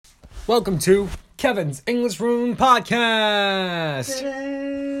Welcome to Kevin's English Room Podcast.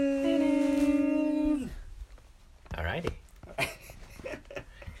 Alrighty.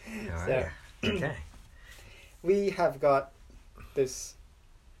 So, Okay. we have got this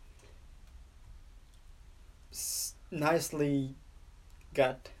nicely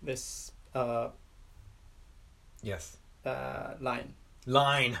got this Yes. line.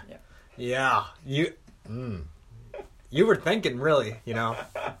 Line. Yeah. Yeah. You were thinking, really, you know.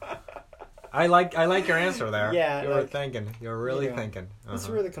 I like your answer there. Yeah, You were thinking. You were really thinking. It's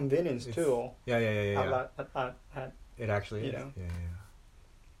really convenient too. Yeah. At It actually you is. know. Yeah.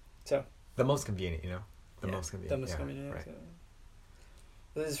 So The most convenient, you know. The most the convenient. most yeah, convenient. Right. So.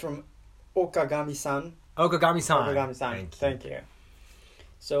 This is from Okagami-san. Okagami-san. Okagami-san. Thank you.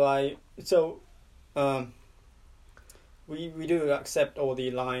 We do accept all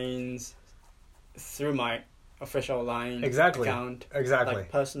the lines through my official line account. Exactly.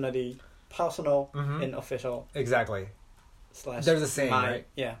 Like personal and official. Exactly. / They're the same, my, right?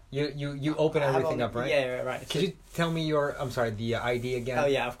 Yeah. You open everything up, right? Yeah, right. Could you tell me the ID again? Oh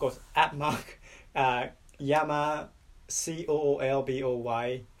yeah, of course. Yama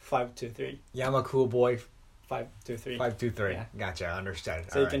COOLBOY 523. Yama Cool Boy 523. 523. Yeah. Gotcha, understood.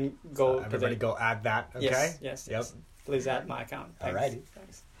 So you can go. So everybody go add that, okay? Yes. Yep. Please add my account. Thanks. Alrighty.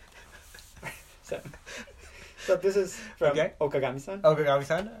 Thanks. So this is from Okagami-san.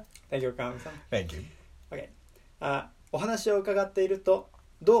 Okagami-san. Thank you, Okagami-san. Thank you. Okay. お話を伺っていると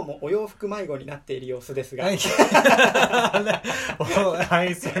どうもお洋服迷子になっている様子ですが Thank you. Well,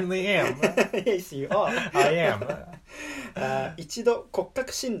 I certainly am. Yes, you are. I am. 一度骨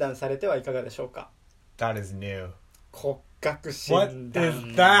格診断されてはいかがでしょうか That is new. 骨格診 What 断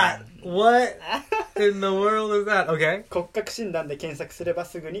is that? What in the world is that? Okay. 骨格診断で検索すれば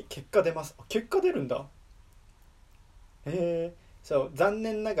すぐに結果出ます。結果出るんだ。そう残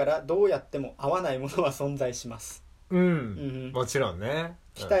念ながらどうやっても合わないものは存在します。もちろんね。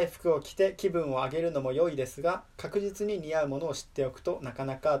着たい服を着て気分を上げるのも良いですが、確実に似合うものを知っておくとなか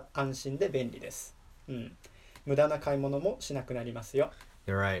なか安心で便利です。無駄な買い物もしなくなりますよ。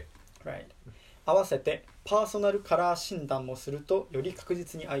You're right. Right. 合わせてパーソナルカラー診断もするとより確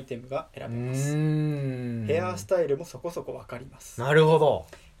実にアイテムが選べます。ヘアスタイルもそこそこわかります。なるほど。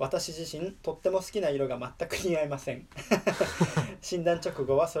私自身とっても好きな色が全く似合いません。診断直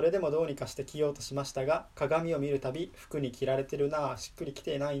後はそれでもどうにかして着ようとしましたが、鏡を見るたび服に着られてるなぁ、しっくりき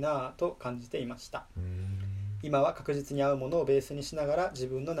てないなぁと感じていました。今は確実に合うものをベースにしながら自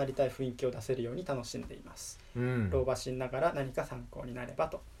分のなりたい雰囲気を出せるように楽しんでいます。老婆心ながら何か参考になれば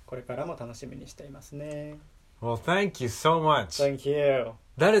と、これからも楽しみにしていますね。Well, thank you so much. Thank you.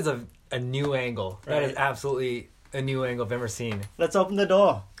 That is a new angle. That is Right. absolutely a new angle I've ever seen. Let's open the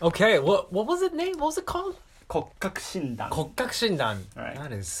door. Okay, what was it name? What was it called? 骨格診断。骨格診断. Right.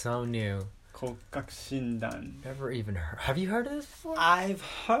 That is so new. 骨格診断。 Never even heard. Have you heard of this before? I've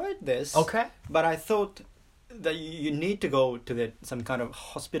heard this. Okay. But I thought that you need to go to some kind of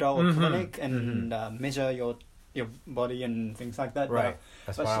hospital or clinic and measure your body and things like that. Right.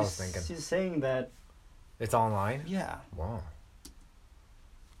 That's but what I was thinking. She's saying that. It's online? Yeah. Wow.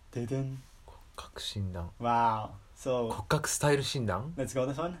 ででん。骨格診断. Wow. So 骨格スタイル診断? let's go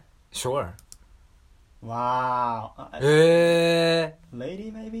this one. Sure. Wow.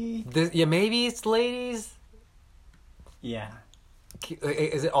 Lady maybe? Yeah, maybe it's ladies. Yeah.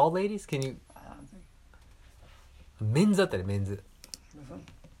 Is it all ladies? Can you? メンズだったね、メンズ。This one?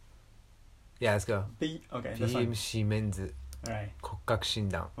 Yeah, let's go. Okay, this one. BMC メンズ Right. 骨格診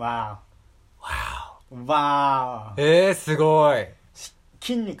断。Wow. Wow. Wow. すごい。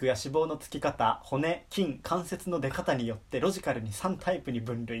筋肉や脂肪のつき方、骨、筋、関節の出方によってロジカルに3タイプに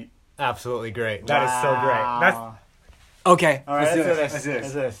分類。Absolutely great. That is so great. Wow. That's okay. Alright, Let's do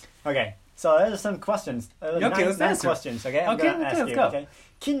this. Okay, so there's some questions. Okay, let's nine answer. questions. Okay, I'm Okay, gonna ask let's you. go. Okay,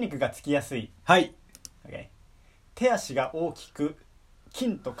 筋肉がつきやすい。はい。Okay. 手足が大きく、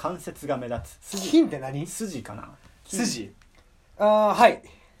筋と関節が目立つ。筋って何？筋かな。筋。はい。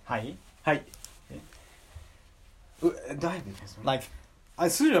はい。はい。だいぶですね。 Like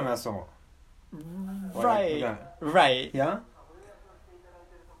筋は目立つと思う。right, right. Yeah.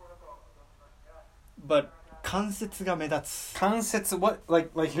 But 関節が目立つ。関節 what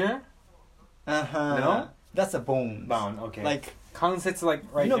like here? No? That's a bone. Bone. Okay. Like 関節 like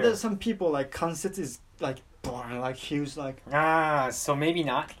right you know, here. there's some people like 関節 is like like huge like. So maybe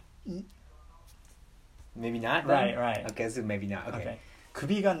not. Maybe not. Then? Right. Okay, so maybe not. Okay.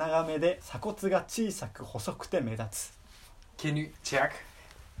 首が長めで鎖骨が小さく細くて目立つ。 Can you check?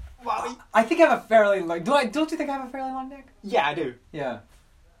 Wow. I think I have a fairly long. Don't you think I have a fairly long neck? Yeah, I do. Yeah.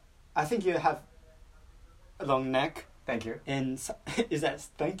 I think you have a long neck. Thank you. And is that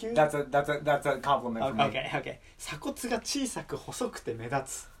thank you? That's a compliment for me. Okay. 鎖骨が小さく細くて目立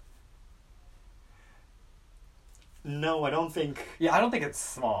つ。No, I don't think. Yeah, I don't think it's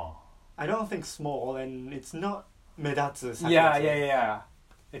small. I don't think small, and it's not 目立つ。Yeah.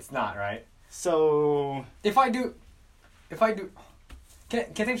 It's not, right? So If I do, can I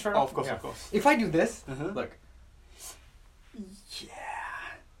take a shirt off? of course, Yeah. of course. If I do this, Uh-huh. look. Yeah.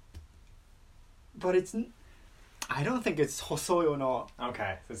 But it's. I don't think it's 細いよの。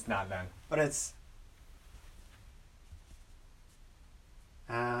Okay, so it's not then. But it's.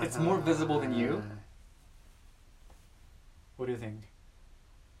 It's more visible than you? What do you think?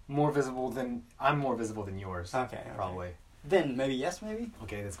 I'm more visible than yours. Okay. Probably. Then maybe yes, maybe?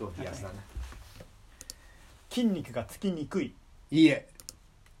 Okay, let's go with yes Okay. then. 筋肉がつきにくい。Yeah.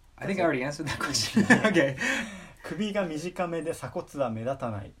 I think I already answered that question. Okay. 首が短めで鎖骨は目立た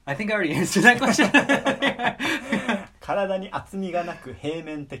ない。I think I already answered that question. 体に厚みがなく平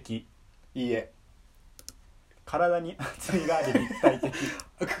面的。Yeah. 体に厚みがあり立体的。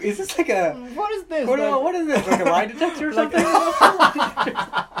Is this like a... What is this? What is this? Like a lie detector or something?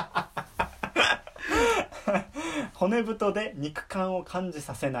 骨太で肉感を感じ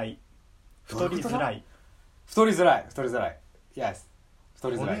させない。太りづらい。太りづらい。Yes. 太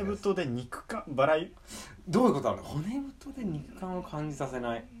りづらい骨です。太で肉感バラい。どういうことなの？骨太で肉感を感じさせ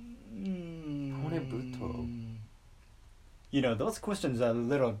ない。骨太。You know, those questions are a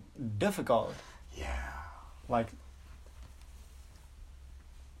little difficult. Yeah. Like,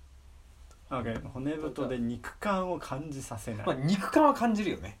 okay, 骨太で肉感を感じさせない。まあ肉感は感じ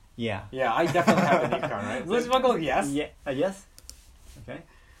るよね。Yeah. Yeah, I definitely have the 肉感, right? So let's go with yes. Yeah. Yes. Okay.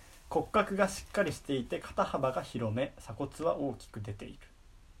 骨格がしっかりしていて肩幅が広め、鎖骨は大きく出ている。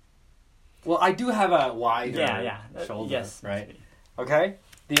Well, I do have a wider shoulder, yes. right? Okay.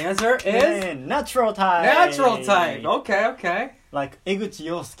 The answer is natural type. natural type. Okay. Like 江口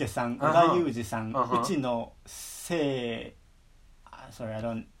洋介さん、小田裕二さん、うちのSorry, I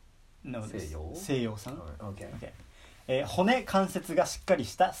don't know this. 西洋さん。Okay. 骨関節がしっかり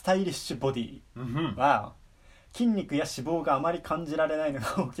したスタイリッシュボディ。Wow. 筋肉や脂肪があまり感じられないの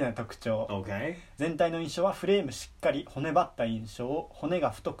が大きな特徴。Okay. 全体の印象はフレームしっかり骨張った印象、骨が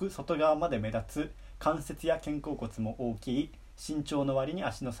太く外側まで目立つ、関節や肩甲骨も大きい、身長の割に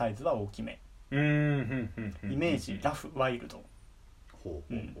足のサイズは大きめ。イメージラフワイルド。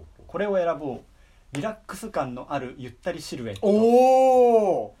これを選ぼう。リラックス感のあるゆったりシルエッ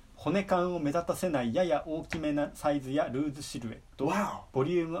ト。骨感を目立たせないやや大きめなサイズやルーズシルエット。ボ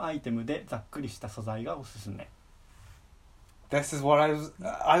リュームアイテムでざっくりした素材がおすすめ。This is what I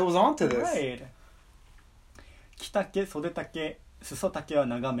was onto this. Right. 着丈、袖丈、裾丈は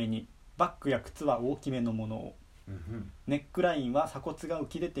長めに、バッグや靴は大きめのものを。ネックラインは鎖骨が浮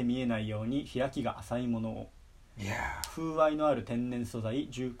き出て見えないように開きが浅いものを。風合いのある天然素材、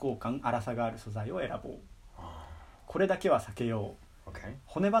重厚感、粗さがある素材を選ぼう。これだけは避けよう。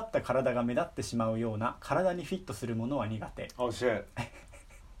骨張った体が目立ってしまうような体にフィットするものは苦手。Oh shit.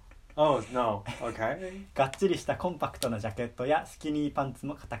 Oh no. Okay. がっちりしたコンパクトなジャケットやスキニーパンツ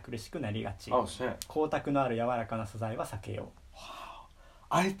も堅苦しくなりがち。Oh shit. 光沢のある柔らかな素材は避けよう。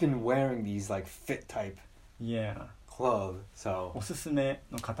I've been wearing these like fit type clothes, so. おすすめ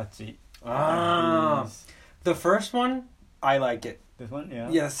の形。The first one, I like it. This one, yeah.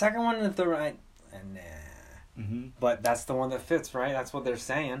 Yeah, the second one is the right. But that's the one that fits, right? That's what they're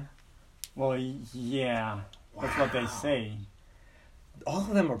saying. Well, yeah. That's what they say. All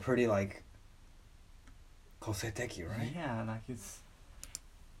of them are pretty like 個性的, right? Yeah, like it's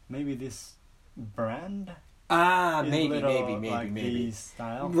maybe this brand. Maybe. These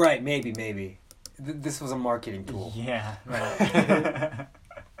style. Right, maybe. This was a marketing tool. Yeah, right.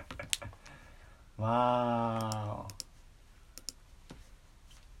 Wow.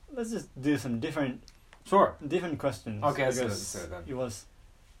 Let's just do some different questions. Okay, so then. It was.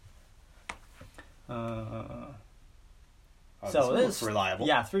 This So looks reliable.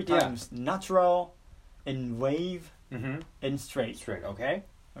 Yeah, 3 times. Natural, and wave, and straight. Straight, okay.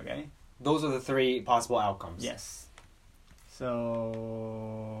 Okay. Those are the 3 possible outcomes. Yes. So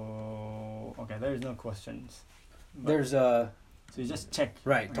okay, there's no questions. There's So you just check.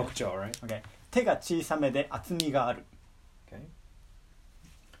 Right, Okay. 特徴, right? Okay. 手が小さめで厚みがある。Okay.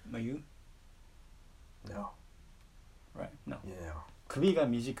 You? No. Right. No. Yeah. 首が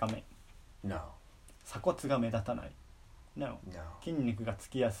短め。No. 鎖骨が目立たない。No. No. 筋肉がつ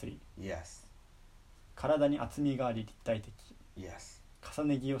きやすい。Yes. 体に厚みがあり立体的。Yes. 重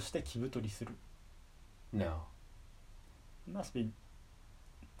ね着をして着太りする。No. Must be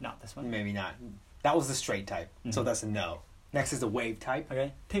not this one. Maybe not. That was the straight type, so that's a no. Next is the wave type.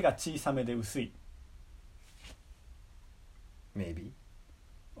 Okay. 手が小さめで薄い。Maybe.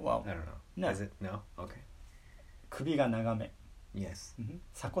 Well, I don't know. No. Is it? No? Okay. 首が長め、 Yes.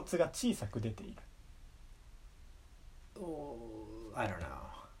 鎖骨が小さく出ている。 Oh, I don't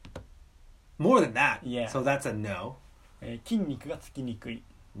know. More than that. Yeah. So that's a no. 筋肉がつきにくい。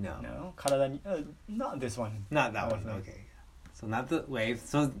 No. No. 体に、not this one. Not that one. No. Okay. So not the wave.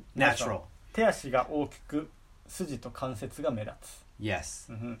 So natural. 手足が大きく、筋と関節が目立つ。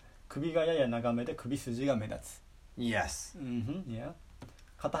 Yes. 首がやや長めで首筋が目立つ。 Yes. Yeah.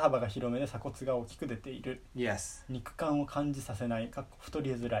 肩幅が広めで鎖骨が大きく出ている。 Yes. 肉感を感じさせない、太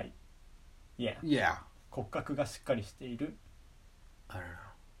りづらい。Yeah. Yeah. 骨格がしっかりしている。 I don't know.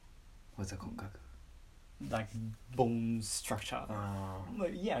 What's a 骨格? Like bone structure.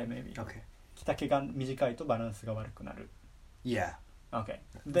 Yeah, maybe. Okay. 着丈が短いとバランスが悪くなる。 Yeah. Okay.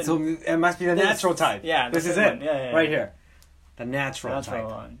 Then, So it must be the natural type. Yeah. This is one. it. Yeah. Right here. The natural type.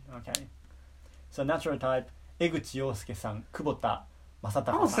 One. Okay. So natural type. 江口洋介さん、久保田正 Oh,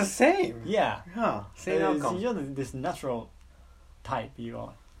 孝 it's さ the ん。 same. Yeah. Huh. Same outcome. You're this natural type you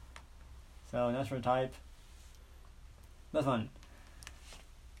are. So natural type. That's one.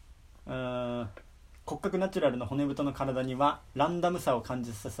 骨格ナチュラルの骨太の体にはランダムさを感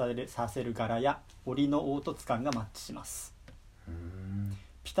じさせる柄や織りの凹凸感がマッチします。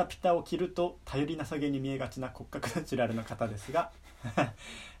ピタピタを着ると頼りなさげに見えがちな骨格ナチュラルの方ですが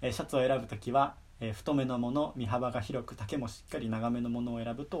シャツを選ぶときは太めのもの、身幅が広く丈もしっかり長めのものを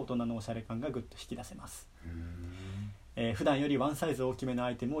選ぶと大人のおしゃれ感がぐっと引き出せます。普段よりワンサイズ大きめの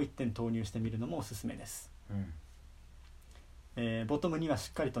アイテムを1点投入してみるのもおすすめです。ボトムにはし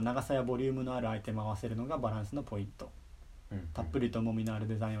っかりと長さやボリュームのあるアイテムを合わせるのがバランスのポイント。たっぷりと重みのある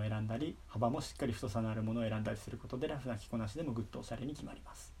デザインを選んだり、幅もしっかり太さのあるものを選んだりすることでラフな着こなしでもぐっとおしゃれに決まり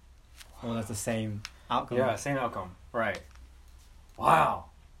ます。Well, that's the same outcome. Yeah, same outcome. Right. Wow.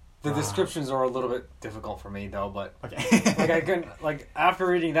 The descriptions are a little bit difficult for me though, but Okay. like I couldn't like after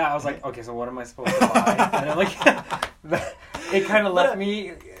reading that I was like, okay, so what am I supposed to buy? And then like it kind of left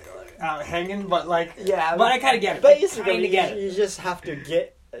me hanging, but like Yeah, but I kind of get it. Basically, I kinda get it. you just have to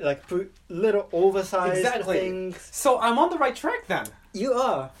get like put little oversized things. So I'm on the right track then. You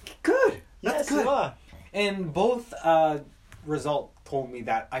are. Good. Yes, That's good. you are. And both result told me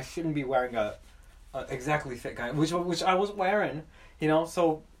that I shouldn't be wearing a exactly fit kind, which I was wearing, you know.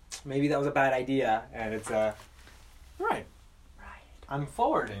 So maybe that was a bad idea, and it's right. I'm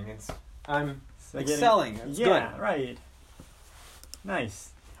forwarding. I'm excelling. It's good. Yeah, right. Nice.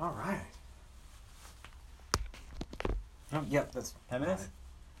 All right. Oh, yep, that's 10 minutes?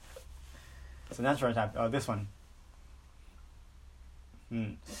 So natural type. Oh, this one.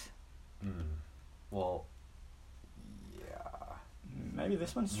 Well, yeah. Maybe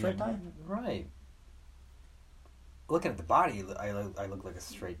this one, straight type? Right. Looking at the body, I look like a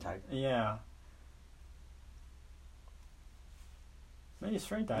straight type. Yeah. Maybe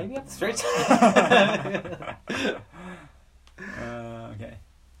straight type. Maybe I'm straight type. Okay.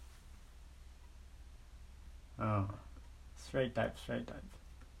 Oh. Straight type. Straight type.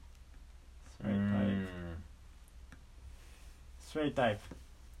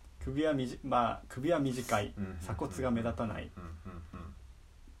首は短い。鎖骨が目立たない。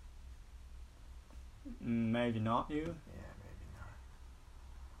Maybe not you? Yeah, maybe not.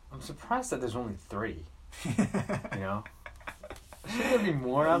 I'm surprised that there's only 3. You know? Should there be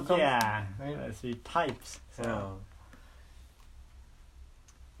more outcomes? Yeah. Right? 3 types. So. Yeah.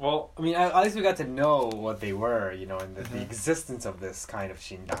 Well, I mean, at least we got to know what they were, you know, and the existence of this kind of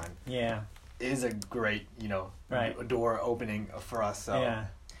shindan. Yeah. Is a great, you know, door opening for us. So Yeah.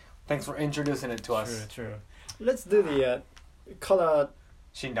 Thanks for introducing it to us. True. Let's do the color.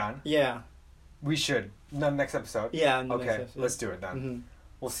 Shindan. Yeah. We should. Next episode. Yeah. Okay, let's do it then. Mm-hmm.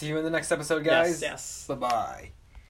 We'll see you in the next episode, guys. Yes. Bye-bye.